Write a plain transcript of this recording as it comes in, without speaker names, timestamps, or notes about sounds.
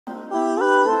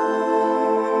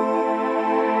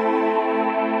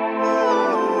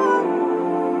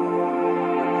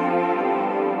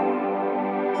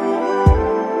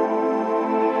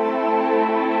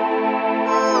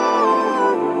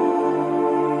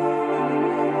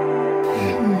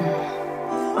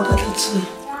Achi.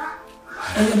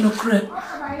 I no crap.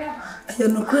 I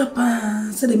no crap.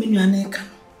 Said the menu and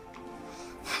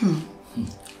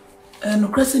no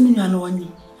crap. The menu and one.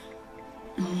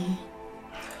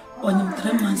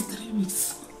 3 months, 3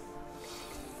 weeks.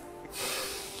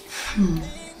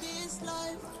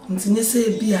 Ntinye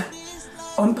say bia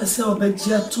on pese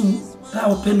obagia tum ba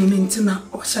openu ntina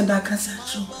o shada kasa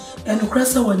cho eno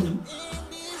krasa wanyam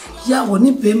ya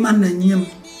woni be ma na nyam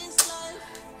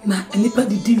na enipa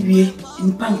didi wie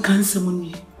enipa nkanse mu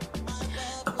nie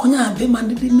akonya be ma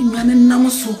didi mi nwane nam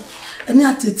so eni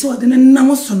atete ode ne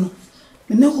nam so no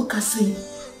me ne ko kase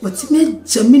wati me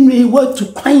jaminu e watu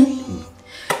kwan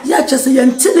ya chese ya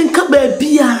ntine nka ba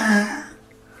bia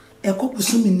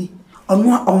ekopusumini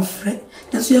ono a onfre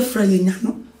naso ye fra yenya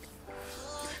no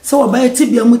so wo ba yeti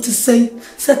bia muti sei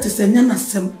set se nya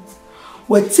nasem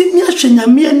wati mi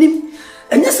ahwenyame anim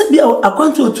enye se bia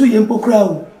akwanto otu ye mpokura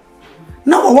o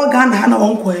na wo waga na ha na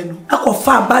wonko e no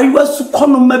akofa abayiwa su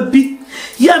konoma bi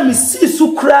ya mi si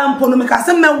su kura mpo no me ka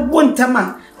se me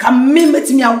wontama ka me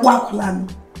metimi awa kula no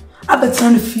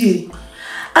abetan fie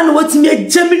ana wati mi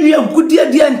ajaminu agudie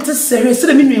dia ntesere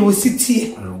se me nwe wo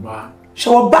sitie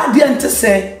so ba dia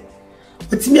ntese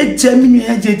wati mi ajaminu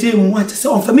ajeje mu atese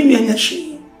on fa me nwe anya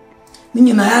hwe ni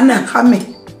nyina ya na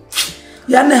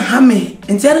hame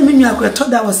enti ara me nwe akweto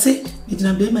da wo se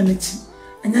medina be ma nati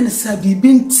anya ne sa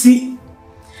bibinti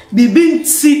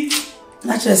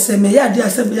na chese me ya dia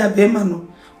se be ya be ma no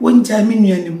wonja me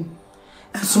nwe anim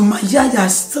aso ma ya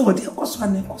still de koso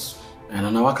na koso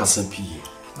na wakasa pii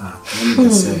me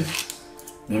say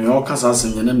me wakasa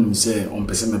asem ya na me say on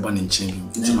pese me ba ne nchen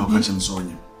bi nti na wakachem so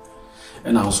onye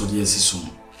and also the esiso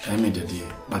me de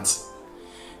but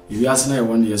if you ask na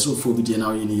one year so for bi de na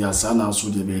oyi ni ya sa na also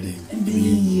de be de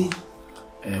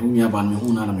umi aba me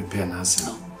hu na me pe na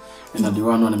asem and the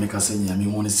one na me ka say nya me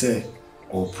hu ni say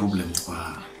o problem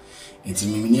pa enti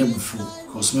me ni abufu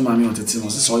cause me ma me otete mo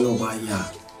say so yo ba ya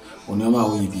oni ma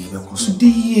wo yi bi be ko so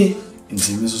die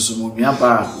enti me so mo mi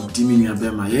aba odi mi nua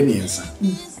be ma ye mi ensa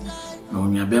na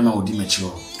oni abe ma odi machi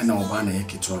o na oba na ye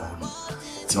keto ho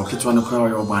ti o keto na kwa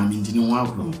yo oba mi ndi ni ho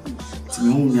agro ti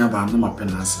me hu mi aba na ma pe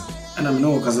na ase na me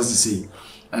no kasa sisi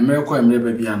America emre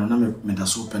ba bia no na me da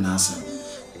so pe na ase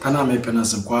kana me pe na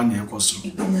ase kwa na e koso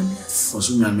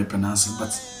koso mi me pe na ase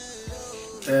but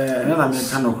na me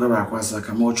kana okra ba kwa asa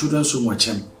ka mo children so mo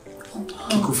chem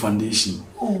Kiku Foundation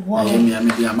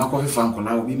me bia makọ fe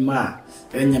fankola obi ma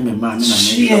enye me ma na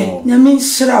me nya me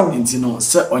shirawo enti no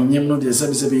se onyem no de se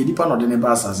be dipa no de ne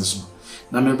ba asase so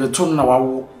na me beto na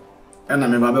wawo na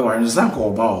me ba be wa nzan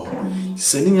ko ba o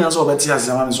se ni nya so obeti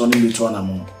asema me so ne beto na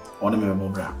mo one me be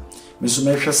bra me so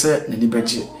me hwe se ne ni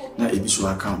beje na ebiso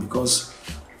account because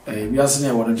we are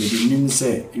saying what the mean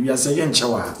say we are saying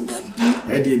chawa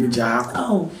e de bi ja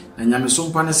akọ na nya me so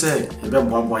mpa ne say e be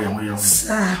boabo ya ho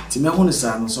ti me hu ne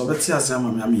sa no so obeti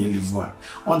asema me am ye livu a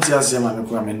on ti asema me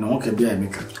ko am no ke bia me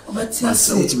ka obeti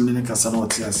asema ti me ne kasa na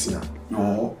oti asema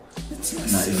no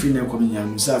na if you ne ko nya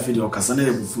no sa fi de okasa na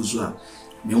e bufu so a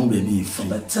me hu be bi fi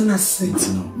obeti na se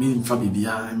no me mfa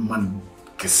bibia man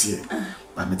kese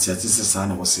ba me ti atise sa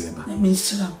na wo se ba me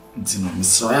shira ntino me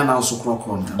so ya na so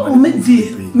krokro no o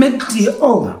medie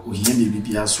o o hiye ne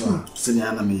bibia so a se ne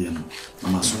ana me ye no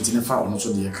mama so ntine fa ono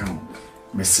so de ka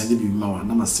me sende bibi ma wa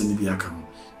na ma sende bi aka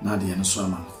na de no so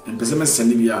ama empese me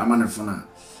sende bi ama na fona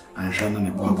anhwa na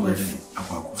ne bo akwa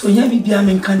so nya bibia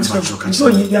me kan tro so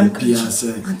nya bibia bibia se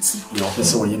yo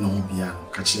pese wo ye no bibia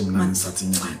ka che me na nsati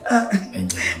nya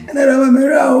enye na ra me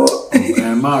ra o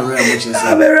ma ra mo che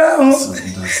se me ra o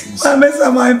ma me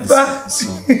sa my pa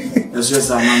eso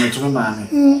esa ma me to ma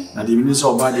me na de bi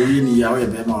so ba de wi ni ya we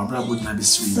be ma bra bo na bi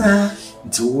sui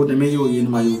nti wo de me yo ye no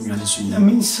ma yo nwa ne so ya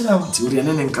me sira nti wo de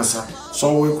ne nkasa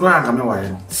so we kura nka me wa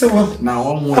ye so na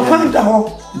wo mo ya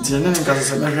ho nti ne nkasa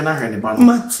se me hwe na hwe ne ba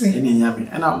no eni nya me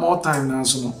na more time na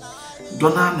so no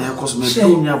dona na ekoso me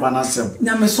do nya ba na sem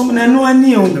nya me so na no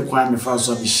ani o me kwa me fa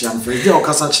so bi sham fe de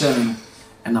okasa chere no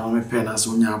na ma me pe na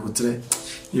so nya abotre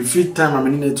every time I'm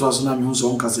in to aso na me hu so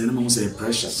nkasa ne me hu say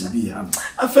pressure bi ya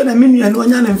afa na me nua no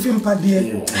nya na mfim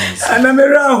pade ana me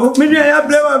ra ho me nua ya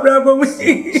blewa brabo mu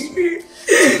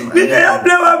me ya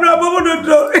blewa brabo mu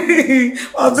do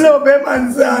o blewa be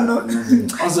manzano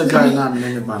also guy na me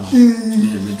ne ba no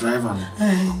me driver no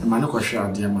e ma ne ko hwe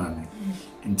ade ma me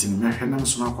nti me hwe na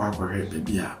so akwa hwe be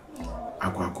bia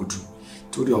akwa kodu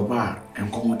to de oba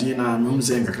enkomodi na me hu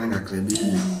say nkakra bi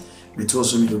me to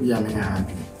so me obi ya me ha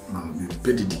na me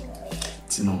pedidi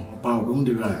Tino, about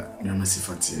Bundira,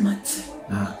 Yamasifati.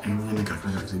 Now, and the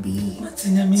Kakaka to be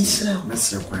Matina,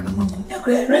 Mr. Quanam.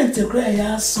 You rent a gray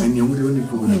ass, and you would only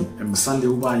go and Sunday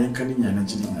will buy and canning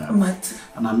and Matt,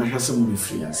 and I make her some movie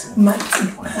free. I said, Matt,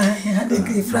 I had a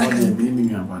gay flag and beaming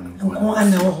one.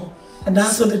 And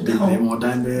that's what the day more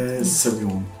than the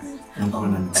 7 and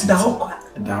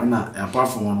down apart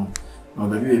from one. No,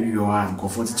 baby, you are and go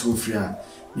 42 free.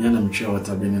 I'm sure what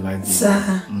I've been like this.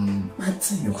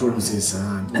 Martin, your crown says,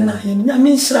 and I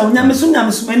mean, Shroud,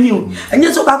 Yamasun, menu, and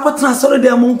yet so I could transfer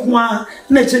their Monqua,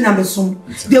 nature Yamasum.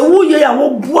 The woo ye are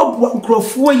one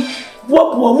croft way,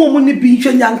 what woman beach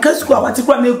and young Casqua, what you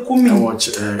call me watch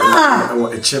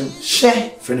a chim,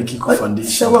 share, Fennicky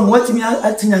Foundation. So, what me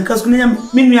at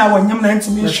Yankascuna, meaning our young man to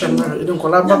me, you don't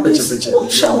collaborate with the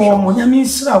shower, Yamin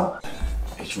Shroud.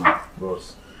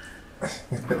 Boss.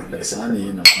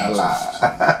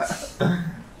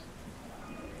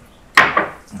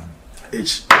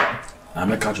 H. I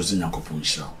make out in your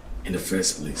show in the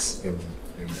first place.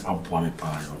 I've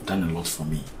done a lot for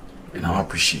me, and I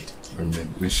appreciate it.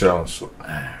 We shall also.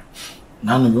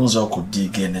 None of those could dig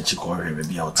again and check or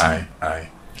be out. Aye.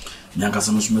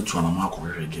 Yankasamus met to an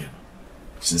amako again.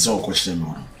 Since all question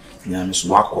on Yamis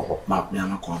Wako, Map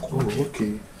Yamako.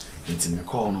 Okay. It's in the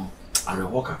corner. I will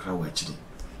walk a crowd actually.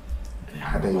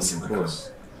 Had a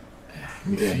cross.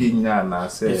 Fina,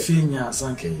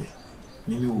 Sanke,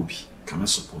 Mimi will be come and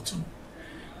support him.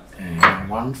 And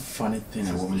one funny thing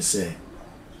I will say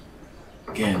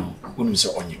again, when we say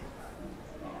on you,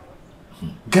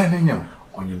 getting you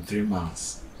on you 3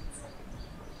 months.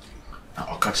 Now,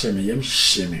 I'll catch him, yam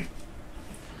shimmy.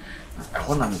 I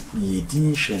want to be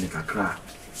didn't share the crack.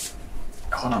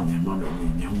 I want to be mamma,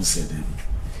 who said that.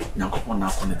 Now, come on, now,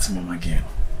 connect him again.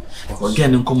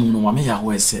 Again, in common, no one may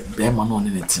have said, Bearman on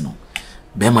it.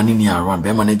 Bearman in your run,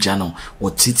 Bearman a jano,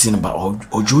 or teaching about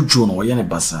or Juju or Yanni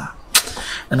Bassa.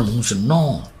 And I'm saying,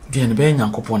 no, again, bearing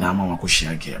young couple and Mamma could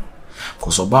share again.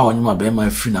 Because about you, my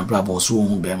Bearman free and bravo, so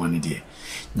won't bear money dear.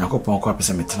 Nacopo crap is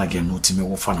a metan again, no to me,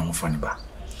 will fun and funny bar.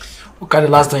 Okay, the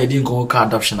last time I didn't go car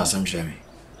adoption as I'm shabby.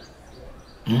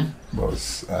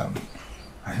 Boss, I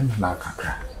am like a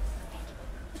crack.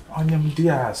 On your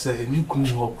dear, say, you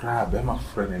couldn't walk crab, I'm a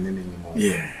friend and anymore.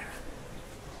 Yeah.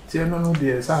 See, no,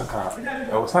 dear, Sanka.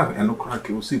 I was having a no crack,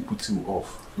 you will see put you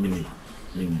off. Meaning.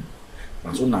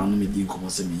 But so now, me didn't come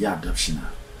and say me adoption.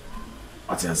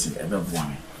 What I say, ever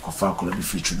one. Could be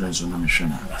free children, so I'm sure.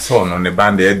 So, on the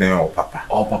band, or papa.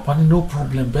 Oh, papa, no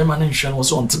problem. Bearman and Shan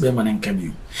was on to Bearman and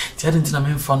Cabu. Telling to the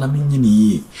men found a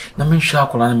minion. The men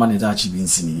shall money that you've been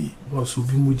seeing. Was who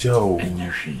be Mujo and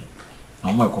Yashi.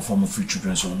 No more conform free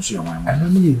children, so I'm sure my mind.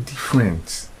 And only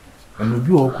different. And we'll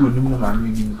be all good, no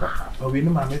man, papa. But we know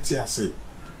my let's say.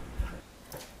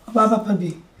 Baba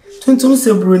Pabi,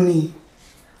 Tonton Bruni.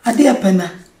 A dear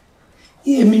penna.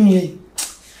 Ye minion.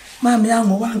 Mammy, I'm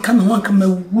one come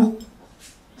woo.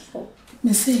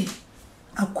 Me say,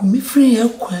 Akumin free a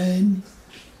queen.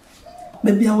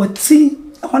 Maybe I would see,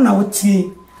 I would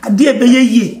see. A dear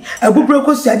bay, a good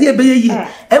broker, a dear bay.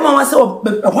 Emma was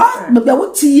what? Maybe I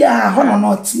would see a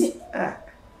not see.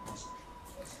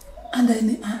 And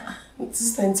then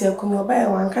it's then come by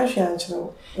one cash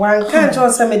angel. One can't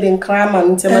also make them cram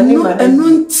and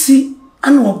no tea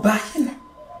and no buying.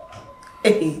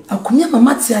 Akumin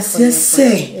Matia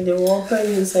say, the walker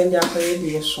inside their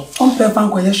radiation. On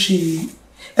Pepanco, she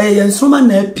a summer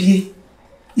nappy.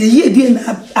 Ye dear,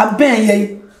 a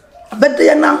bay, but they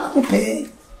are now pay.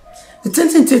 The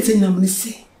tenting them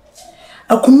say.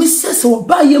 Akumin says, or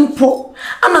buy him po,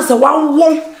 and as a one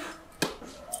won't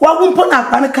put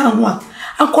up and a can one,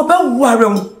 and cobble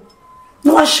warroom.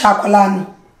 No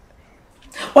shakolano.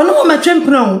 One of my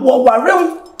champion, war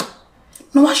warroom.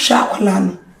 No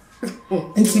shakolano.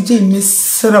 And CJ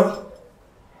Miss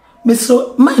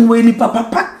mine way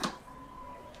papa.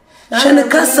 Shana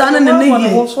Cassan and the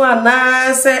name was one.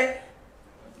 I said,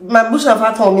 my bush of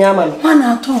at home, Yaman. One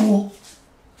at all.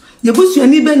 You bush your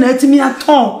neighbor at me at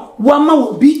all. One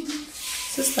more be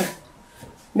sister.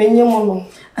 Menyamon.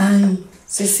 Aye,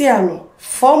 Ceciano.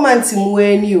 4 months in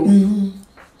when you.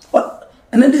 What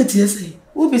another tear say?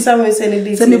 Who be some saying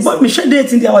this? Send me bought me shut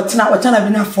dating the hour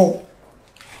been a 4.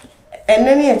 And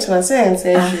then you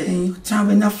say,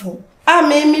 travel enough for. I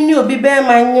may mean you be bear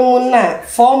my new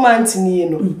 4 months in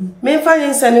you. May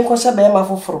find sending Kosha bear my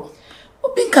for.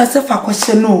 Big as if I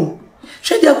question no.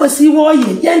 Should you see why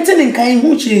Yantin and kind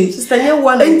hoochie? Sister, you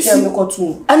one and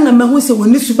two. And the man who said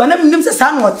when this, but I mean, the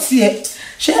son was here.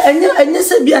 She and you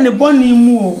said be a bonny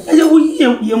moo. And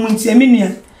you won't see a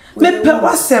minion. Let per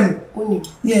was them.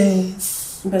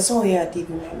 Yes, but so yeah, did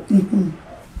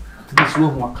This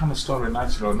one what kind of story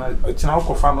natural. Now it's now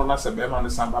found on us a bear man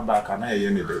samba back and I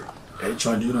any day.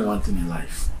 Actually, you know one thing in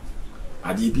life.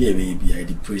 I did be a baby, I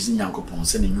did praising Uncle Pon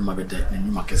sending you my bed and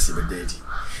you market silver daddy.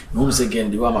 No one's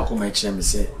again, the one I come my chair me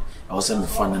say, I was having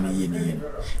fun and a yen.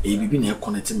 A baby near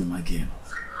connecting me my game.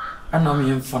 And now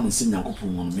me fun and sing Uncle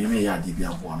Pon, maybe I did be a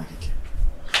one again.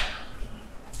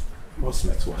 What's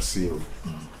meant to see you?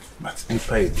 But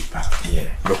if I did,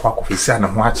 yeah, the quack of his son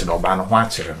and watching or ban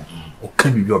watching, or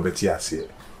can be your betty as here,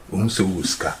 so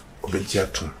Uska, or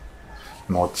Bejatum,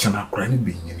 nor China granny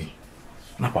being in it.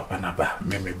 Na papa na ba,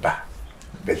 meme ba,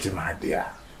 Betty my dear.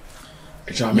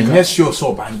 Yes, you're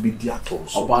so bad, be dear to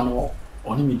us. Obano,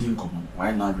 only me didn't come.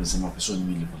 Why not be some person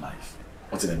in live life?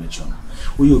 What did I mention?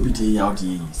 We will be the out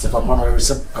the step upon a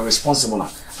responsible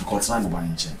for concerning the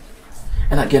one chain.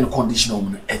 And again, conditional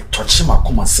woman, a touch him, I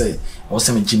come and say, I was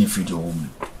a Jenny Fridio woman.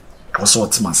 Also,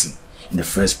 Timothy, in the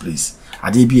first place, I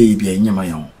did be a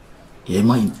my own. Ye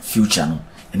my future no,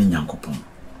 and in Yankopon.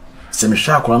 Semi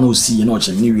Shakran will see, you know,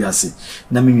 Chimney, we are say,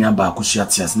 Namia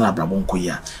Bakusias, na Brabonco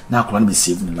ya, now can be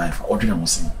saved in life, ordinary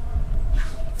was saying.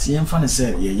 Tien Fanny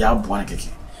said, ye yab one cake.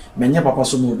 Many papa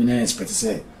so moving expect to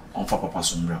say, on Papa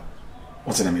Sombra.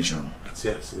 What did I mention?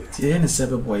 Yes, Tien is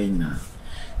 7 boy in.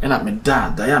 And at my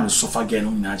dad, I am so far again,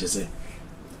 whom I just say,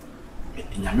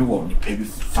 Yami won't be paid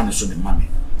funny so the mommy.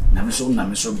 Namiso,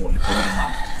 Namiso, boy, the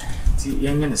mammy. See,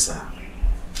 young and sir.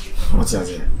 What's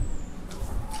that?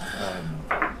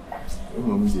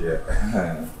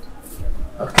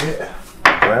 Okay.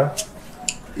 Well,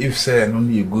 if say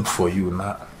only good for you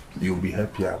now, you'll be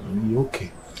happy. You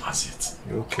okay? That's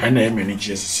it. You okay? And I may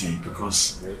just see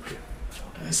because. Okay.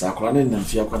 Sakurane and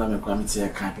Fia Kwana Mekramiti, I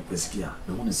can't be peskia.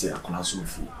 The one say a class of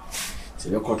fee. So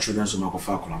your got children to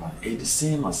Makofakulama. It's the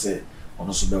same as say, on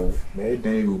a subel. May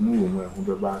they will move who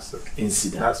the bastard.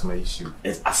 Incident. That's my issue.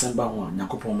 It's Assemble one,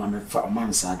 Yakopo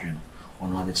man Sadrin,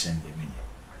 on other chain.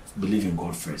 Believe in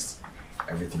God first.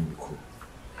 Everything will be cool.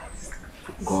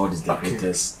 God is the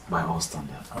greatest by all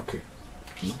standards. Okay.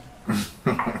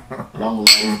 Long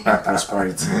life and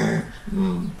prosperity.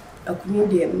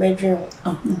 Akumin measure.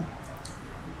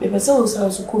 Maybe so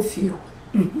so coffee.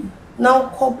 Now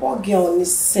couple girl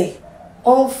is say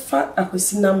on fat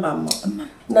akwesi number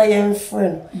na your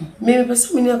friend. Maybe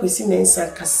so many akwesi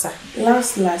mensa kasa.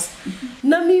 Last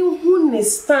na me hu ne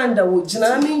stand wo gina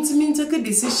na me take a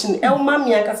decision. El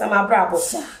mami akasa ma brabo.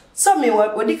 So me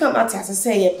what di come at as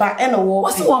say ye ba e no wo.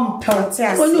 What's one pound?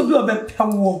 When you be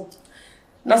obepawo.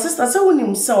 Na sister say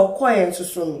wonim say okoye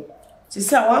nsoso mi. She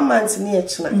say 1 month ni e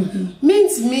china.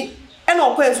 Means me and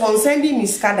of on sending me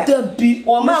scada. The be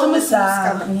or my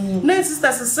scada. No,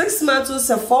 sister, 6 months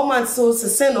or 4 months so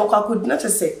send or could not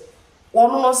say. Or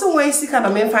no, so when sick and a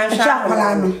man find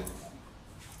sharp.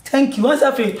 Thank you. What's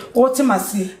up? What am I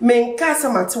say? Men cast a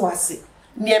matuasi.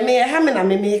 Near me a ham and I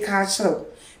may make a show.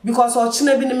 Because or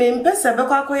china been a main person,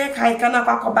 because I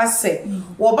cannot say.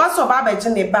 Or bus or barber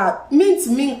jenny bad means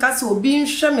mean castle being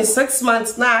show me 6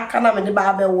 months now. Can I the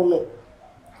barber woman?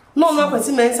 No,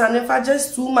 person means and if I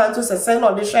just 2 months to send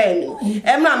all the shame.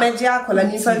 Emma Majia call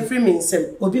and if I free means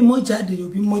will be more jaddy, you'll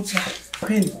be more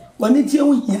pain. When it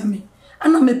you hear me,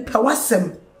 and I'm a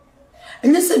powasem.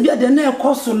 And yes, be a dinner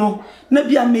cost no,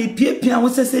 maybe I may peer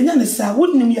was a saying,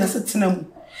 wouldn't me as a tinam.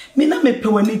 Me not me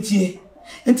pewanity.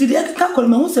 Until the other cackle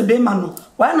me was a baymano,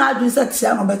 why not do such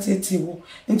Siamo Batty,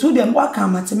 into them walk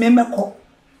am at a member call.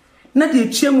 Not the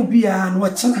chair will be an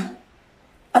watching.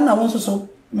 And I want so.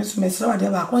 Miss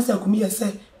whatever, once I come here, say,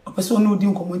 a person no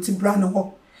didn't come into Brown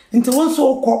walk. Into one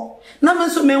so call, never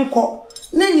so men call.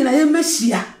 Nay, I am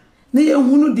Messia. Nay,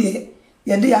 who dear,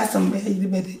 ya they are some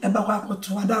baby about what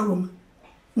to other room.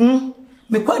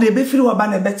 Me quite a bit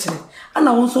about a battery, and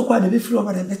I want so quite a bit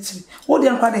over the battery. What do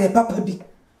you quite a papa be?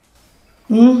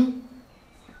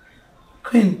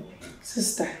 Queen,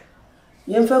 sister,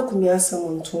 you ever come here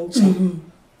someone to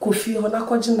Kofi hona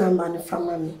kwaji namba ni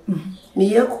famami. Me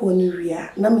ye ko ni wia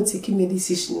na me take me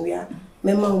decision wia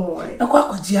me ma mo ai. Akwa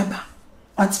kwaji aba.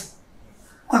 Ati.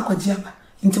 Kwa kwaji aba.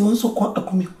 Nti won so kwa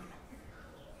Akumin.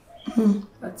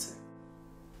 Ati.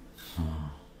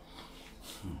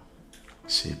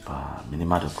 Sipa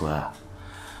minimado kwa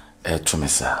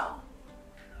tumesa.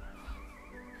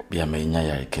 Bia me nya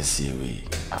ya kesi we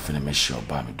afene me shi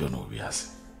oba me do no wiase.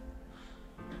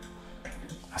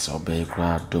 Asa oba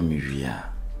kra do mi wia.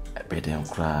 Bedem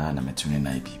kra na metuni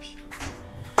na bibi.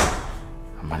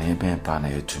 Amane ben pa na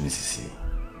yetumi sisi.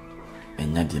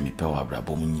 Enya de mi pe wa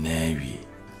brabo mu nyina wie.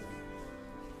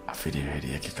 Afede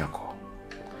hede yakikako.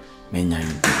 Menya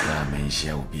yubra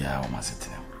menhia obia o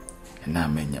masetena. Na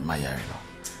menya mayare no.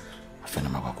 Afena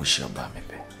makwakoshia ba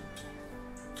mepe.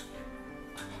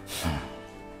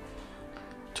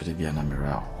 to the Biana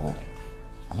Mira. Oh,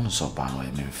 I'm so bad.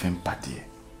 I mean, Fem Patty.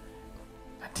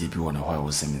 I did be one of what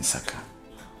was in Saka.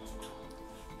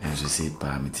 And you say,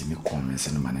 Pamity, me comments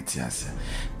and humanity as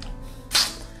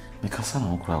because I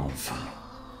don't cry on fire.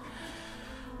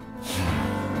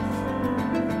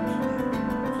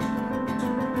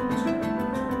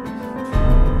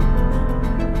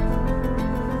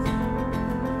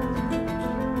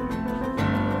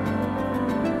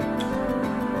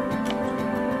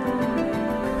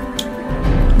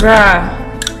 Bruh.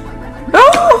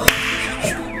 Oh!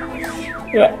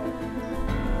 Yeah.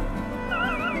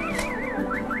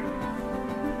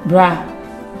 Bruh.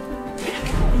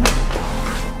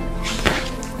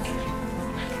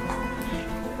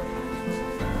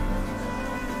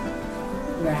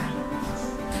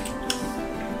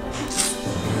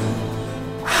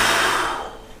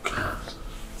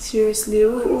 Seriously,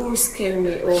 who scare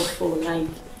me awful? Like,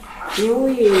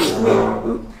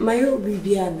 my old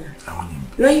Bibiana.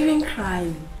 You're even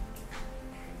crying.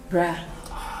 Bruh.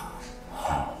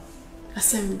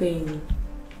 Assembling.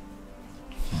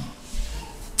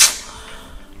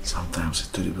 Sometimes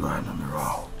it could be an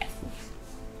around.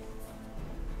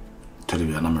 It could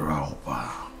be an around.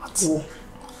 But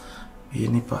you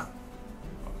nipa.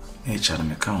 Nature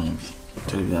me can't be. It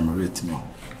could be an rate me.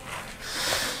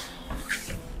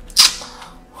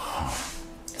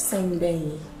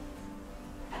 Assembling.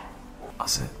 I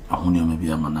said, I want you maybe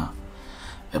a man.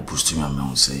 A boost me,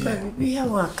 I say. We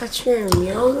have a catcher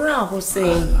me all around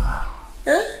saying.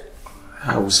 Huh?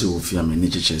 I will see if you are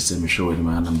nature chest and show him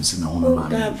and I'm saying, oh,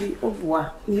 Dabby, oh,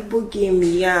 what? You book game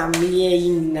me,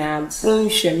 in a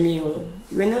bunch meal.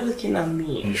 We're not looking at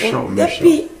me. Sure,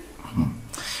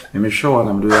 me sure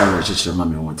I'm doing a register,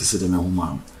 mammy, want to sit in my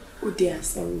home. Oh, dear,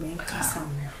 some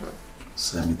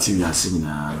so I'm TV as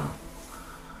seminar.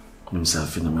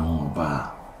 Himself in my home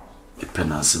bar. A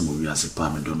pen as a movie as a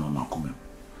palm, don't know my comment.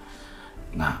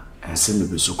 Now, and send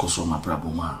me so close on my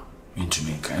problem into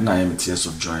me, and I am tears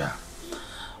of joy.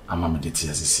 I'm a tears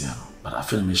this year, but I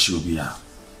feel me she will be a.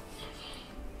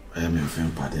 I am a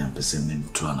friend party and presenting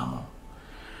to an animal.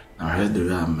 I heard the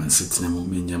ram and sitting a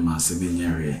moment in your mass being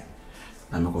here.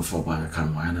 I'm a go for back a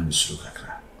camera and I'm so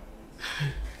crack.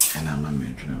 And I'm a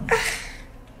maid, you know.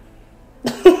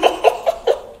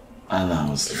 And I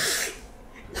was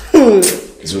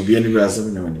it will be any Brazil,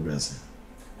 no any Brazil.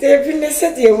 They've been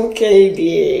said you okay,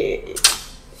 dear.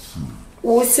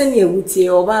 What's in your woodsy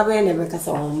or Baba and never cast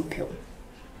on pill?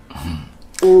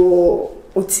 Oh,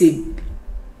 Uti.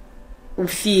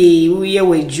 Fee, we are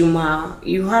with Juma.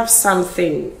 You have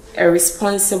something, a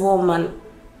responsible man.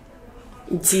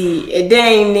 A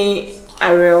day,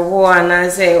 a real one, I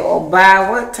say, or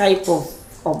bar, what type of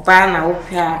or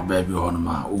ban baby on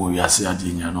ma, oh, yes, I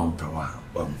didn't know per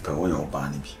way or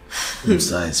barnaby.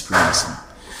 Mr. Experience.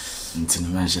 Until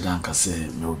mentioned, Uncle say,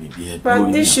 no, be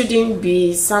but this shouldn't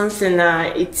be something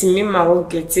it's me, I will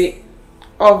get it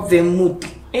off the mood.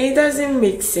 It doesn't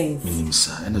make sense.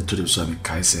 Sir, and the two of some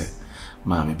Kaiser,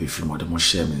 mammy, be free more than more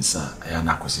shaming, sir. I am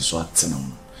not so at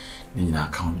in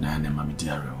account 9 and mammy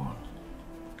dear.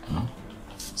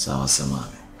 So I was a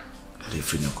mammy. They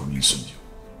free no commission you.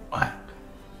 Why?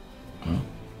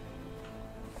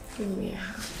 Yeah.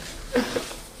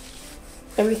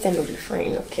 Everything will be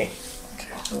fine, okay?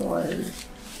 Well,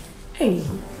 hey,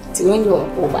 to when you want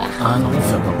to go back? No,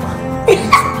 Papa.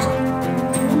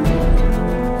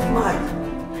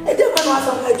 I don't know what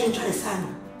I'm trying to say.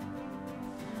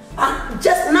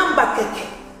 Just number cake.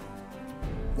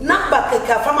 Number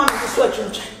cake, from my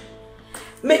switch.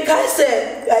 Make I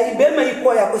say, I be my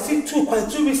boy, I was in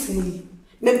 2.2 weeks.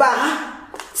 Neba,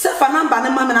 say for number,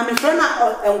 and my friend,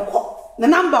 the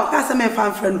number of customer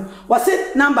friend was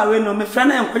it number when no, my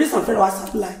friend and police and friend was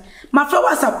supply. My friend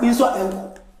was up in so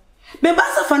elbow. Me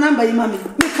basa for number, mammy,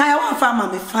 me kaya one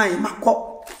farmer, me fine, my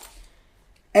cop.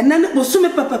 And then it was so me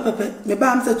pepper, me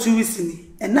bams 2 weeks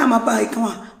in and now my buy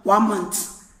come 1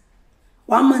 month.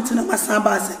 1 month in a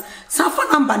masaba said,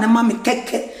 Safa number, and mammy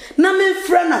keke, na me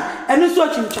friend, and it's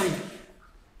watching China.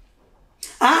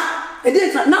 Ah, it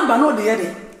is number no the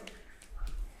other.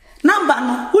 Number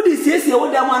no, who is this? You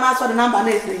would have one answer the number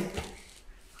next day.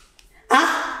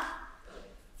 Ah?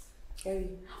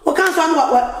 What can't sound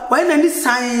what when this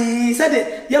sign said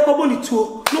it, you're probably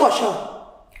 2, no show.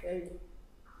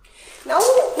 Now,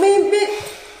 maybe,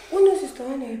 when is this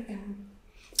going to happen?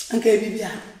 Okay,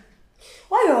 Bibia.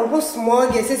 Why are you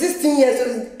small? Yes, 16 years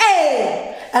old.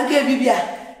 Hey! Okay, Bibia.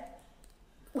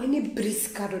 When you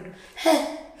brisk,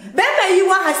 hey, baby, you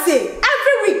want to say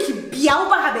every week, be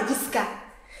over have a discount.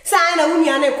 Sign a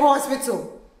woman in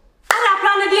hospital. I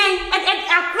plan again and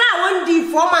I cry 1 day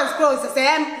 4 months close.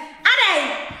 Sam, I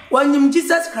when you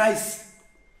Jesus Christ.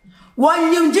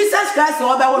 One you Jesus Christ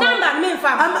or about number me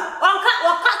fam.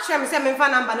 On catch him say me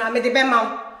fan number na me de be ma.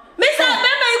 Me say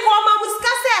be me ko ma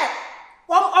musika say.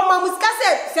 O ma musika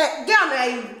say girl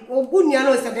me obunia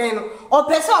no say den no. O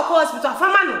pese o hospital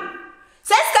fama no.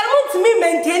 Say skal mu to me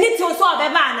maintain it so o be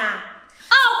ba na.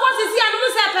 Ah o ko sisi anu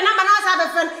say pe number na say be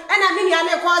fen e na me nia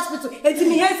na hospital. Enti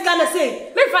me head scan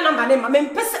say me fan number na me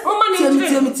pese o ma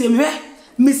na temi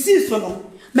me see so no.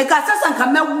 Me ka sasa nka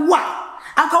me wa.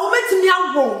 Anka wo metimi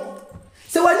awo.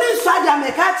 So when you saw them,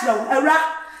 I catch you,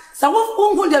 so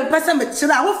what the person with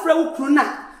children, I will throw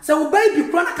cruna. So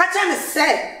baby cruna catch and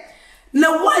say,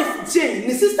 no wife Jane,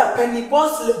 the sister Penny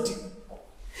boss lady.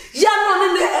 Young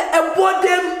on a board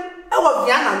them, I was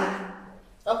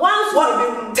young. Once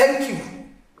one, thank you.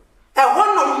 A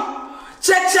one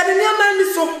check your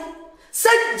man so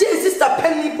said Jane, sister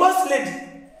Penny boss lady.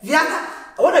 Viana,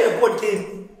 what are your board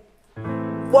game?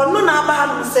 One no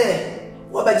number say,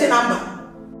 what by the number?